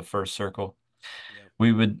back to the first circle.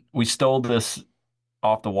 Yep. We stole this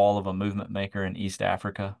off the wall of a movement maker in East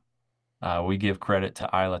Africa. We give credit to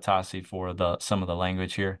Isla Tassi for some of the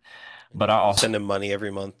language here. But I also send him money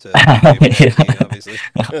every month to obviously.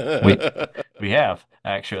 we have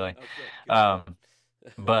actually. Okay,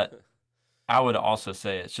 but I would also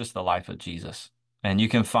say it's just the life of Jesus. And you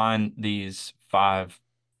can find these 5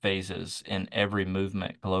 phases in every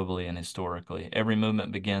movement globally and historically. Every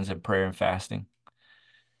movement begins in prayer and fasting.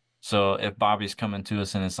 So if Bobby's coming to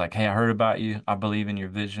us and it's like, hey, I heard about you. I believe in your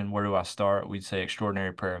vision. Where do I start? We'd say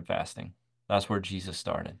extraordinary prayer and fasting. That's where Jesus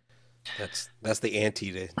started. That's the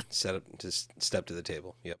ante to step to the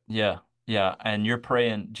table. Yep. Yeah. Yeah. And you're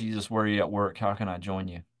praying, Jesus, where are you at work? How can I join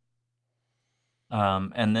you?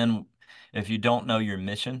 And then if you don't know your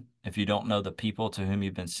mission, if you don't know the people to whom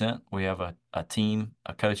you've been sent, we have a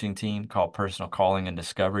coaching team called Personal Calling and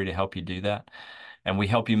Discovery to help you do that. And we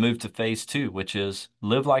help you move to phase 2, which is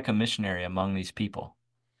live like a missionary among these people.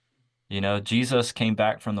 Jesus came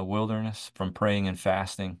back from the wilderness, from praying and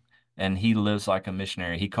fasting, and he lives like a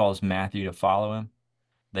missionary. He calls Matthew to follow him.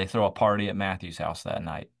 They throw a party at Matthew's house that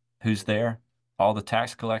night. Who's there? All the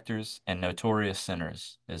tax collectors and notorious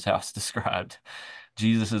sinners is how it's described.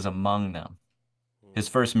 Jesus is among them. His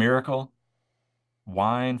first miracle,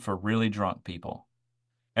 wine for really drunk people.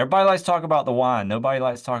 Everybody likes to talk about the wine. Nobody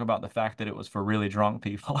likes to talk about the fact that it was for really drunk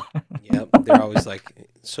people. Yeah, they're always like,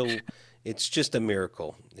 so it's just a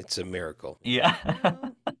miracle. It's a miracle. Yeah.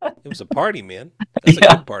 It was a party, man. That's a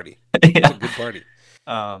good party. It's a good party.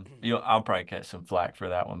 I'll probably catch some flack for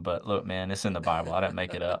that one, but look, man, it's in the Bible. I didn't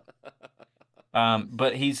make it up.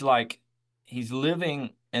 But he's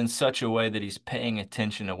living in such a way that he's paying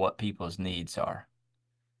attention to what people's needs are.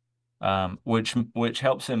 Which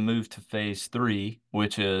helps him move to phase 3,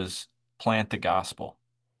 which is plant the gospel.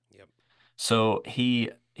 Yep. So he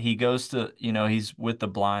goes to, he's with the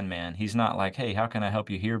blind man. He's not like, hey, how can I help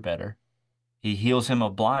you hear better? He heals him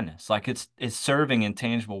of blindness. Like it's serving in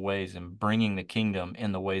tangible ways and bringing the kingdom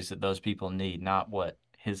in the ways that those people need, not what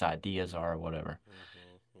his ideas are or whatever.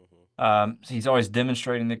 So he's always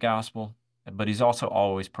demonstrating the gospel, but he's also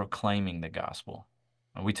always proclaiming the gospel.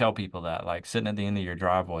 And we tell people that, sitting at the end of your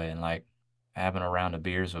driveway and having a round of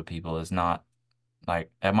beers with people is not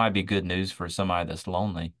that might be good news for somebody that's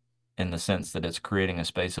lonely in the sense that it's creating a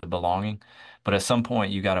space of belonging. But at some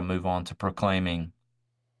point you got to move on to proclaiming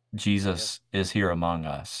Jesus is here among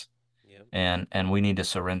us. Yep. And we need to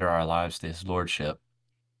surrender our lives to his lordship.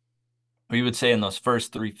 We would say in those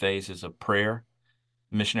first 3 phases of prayer,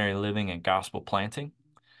 missionary living, and gospel planting,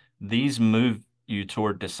 these move you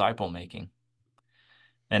toward disciple making.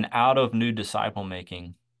 And out of new disciple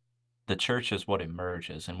making, the church is what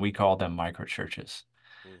emerges, and we call them microchurches.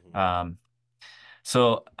 Mm-hmm.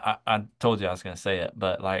 So I told you I was going to say it,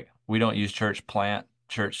 but like we don't use church plant,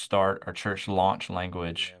 church start, or church launch Yeah,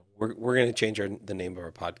 language. we're going to change the name of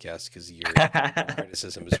our podcast because your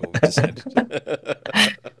criticism is what we decided.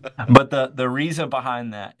 But the reason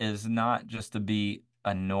behind that is not just to be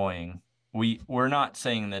annoying. We're not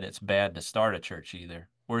saying that it's bad to start a church either.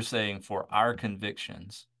 We're saying for our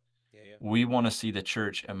convictions, Yeah, yeah. we want to see the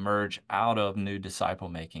church emerge out of new disciple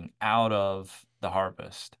making, out of the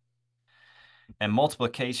harvest. And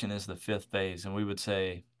multiplication is the fifth phase. And we would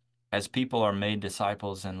say, as people are made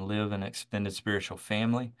disciples and live an extended spiritual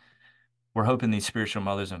family, we're hoping these spiritual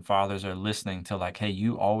mothers and fathers are listening to like, hey,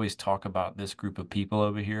 you always talk about this group of people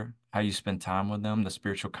over here, how you spend time with them, the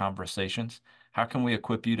spiritual conversations. How can we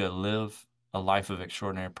equip you to live a life of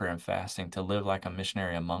extraordinary prayer and fasting, to live like a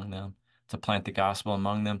missionary among them, to plant the gospel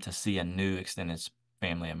among them, to see a new extended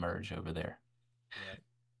family emerge over there?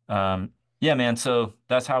 Yeah, man. So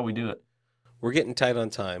that's how we do it. We're getting tight on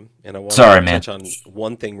time, and I want Sorry, to man. touch on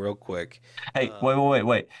one thing real quick. Hey,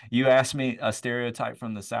 wait. You asked me a stereotype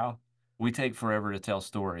from the South. We take forever to tell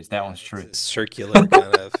stories. That one's true. It's a circular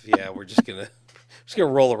kind of, yeah, we're just gonna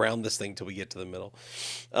roll around this thing till we get to the middle.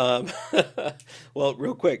 Um, well,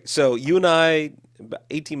 real quick. So you and I, about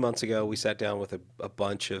 18 months ago, we sat down with a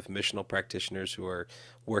bunch of missional practitioners who are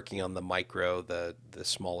working on the micro, the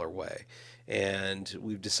smaller way. And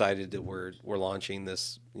we've decided that we're launching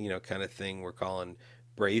this, kind of thing we're calling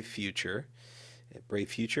Brave Future.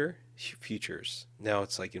 Brave Future? Futures. Now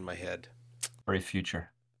it's like in my head. Brave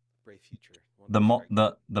Future. Brave Future.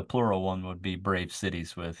 The plural one would be Brave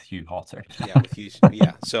Cities with Hugh Halter. Yeah, with Hugh.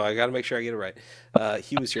 Yeah, so I got to make sure I get it right.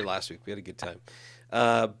 Hugh was here last week. We had a good time.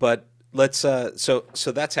 But let's. So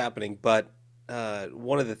that's happening. But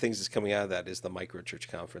one of the things that's coming out of that is the Micro Church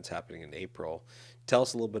Conference happening in April. Tell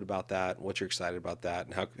us a little bit about that, what you're excited about that,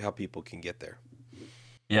 and how people can get there.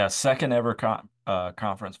 Yeah, second ever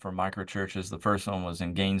conference for micro churches. The first one was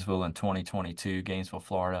in Gainesville in 2022, Gainesville,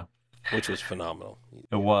 Florida. Which was phenomenal.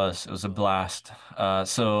 It was a blast.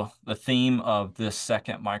 So the theme of this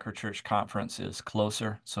second microchurch conference is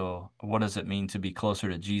closer. So what does it mean to be closer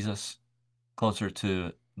to Jesus, closer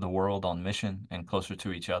to the world on mission, and closer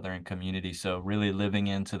to each other in community? So really living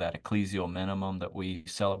into that ecclesial minimum that we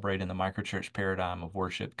celebrate in the microchurch paradigm of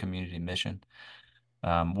worship, community, mission,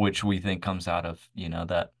 which we think comes out of,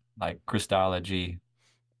 that like Christology,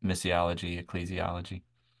 missiology, ecclesiology.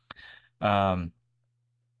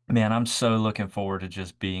 Man, I'm so looking forward to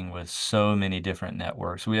just being with so many different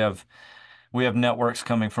networks. We have networks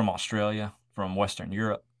coming from Australia, from Western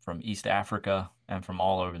Europe, from East Africa, and from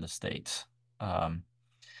all over the States.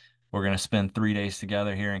 We're going to spend 3 days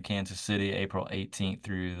together here in Kansas City, April 18th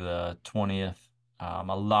through the 20th. A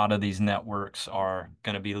lot of these networks are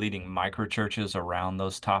going to be leading micro churches around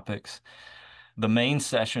those topics. The main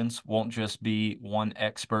sessions won't just be one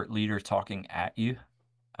expert leader talking at you.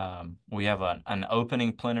 We have an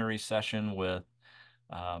opening plenary session with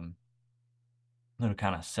that'll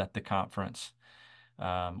kind of set the conference.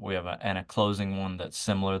 We have a closing one that's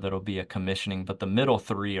similar that'll be a commissioning, but the middle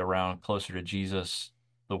three around closer to Jesus,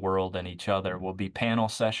 the world, and each other will be panel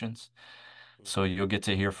sessions. So you'll get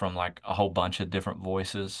to hear from like a whole bunch of different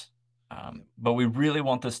voices. But we really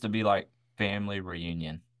want this to be like family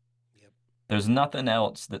reunion. There's nothing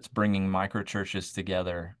else that's bringing micro churches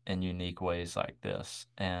together in unique ways like this,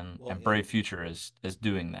 and Brave Future is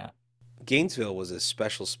doing that. Gainesville was a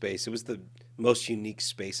special space. It was the most unique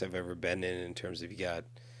space I've ever been in terms of there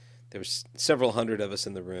was several hundred of us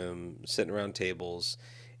in the room sitting around tables,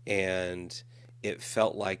 and it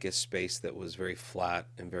felt like a space that was very flat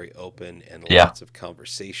and very open and lots of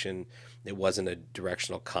conversation. It wasn't a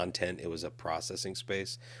directional content. It was a processing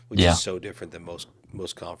space, which is so different than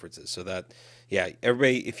most conferences. So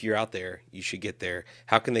everybody, if you're out there, you should get there.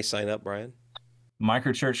 How can they sign up, Brian?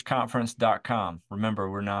 Microchurchconference.com. Remember,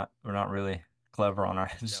 we're not really clever on our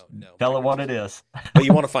tell it what it is. But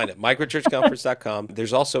you want to find it, microchurchconference.com.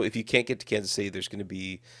 There's also, if you can't get to Kansas City, there's going to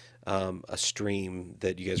be a stream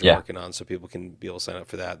that you guys are working on, so people can be able to sign up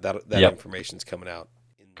for that. That information's coming out.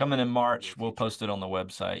 Coming in March. We'll post it on the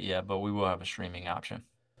website, but we will have a streaming option.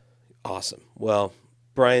 Awesome. Well,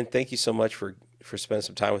 Brian, thank you so much for spending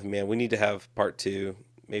some time with me, man. We need to have part 2.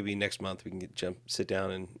 Maybe next month we can sit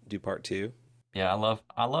down and do part 2. Yeah,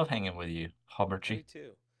 I love hanging with you, Huberty. Me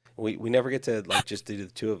too. We never get to just do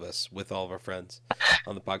the two of us with all of our friends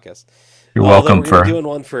on the podcast. You're welcome. We're doing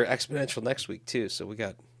one for Exponential next week too, so we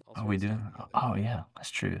got. We do. Oh yeah,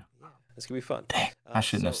 that's true. Yeah, it's gonna be fun. Dang, I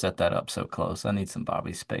shouldn't have set that up so close. I need some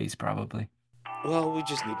Bobby space probably. Well, we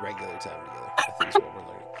just need regular time together. I think is what we're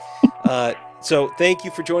learning. So thank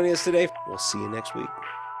you for joining us today. We'll see you next week.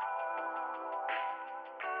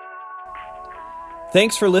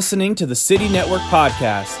 Thanks for listening to the City Network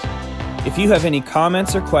Podcast. If you have any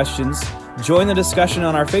comments or questions, join the discussion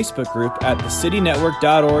on our Facebook group at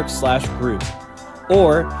thecitynetwork.org/group,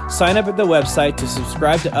 or sign up at the website to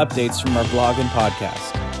subscribe to updates from our blog and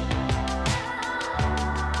podcast.